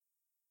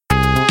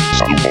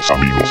queridos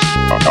amigos,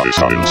 acá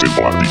está el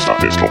pseudo artista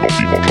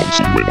desconocido con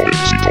su nuevo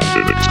éxito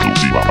en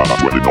exclusiva para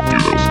Dwelling of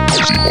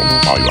Heroes, Simón,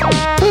 Baila.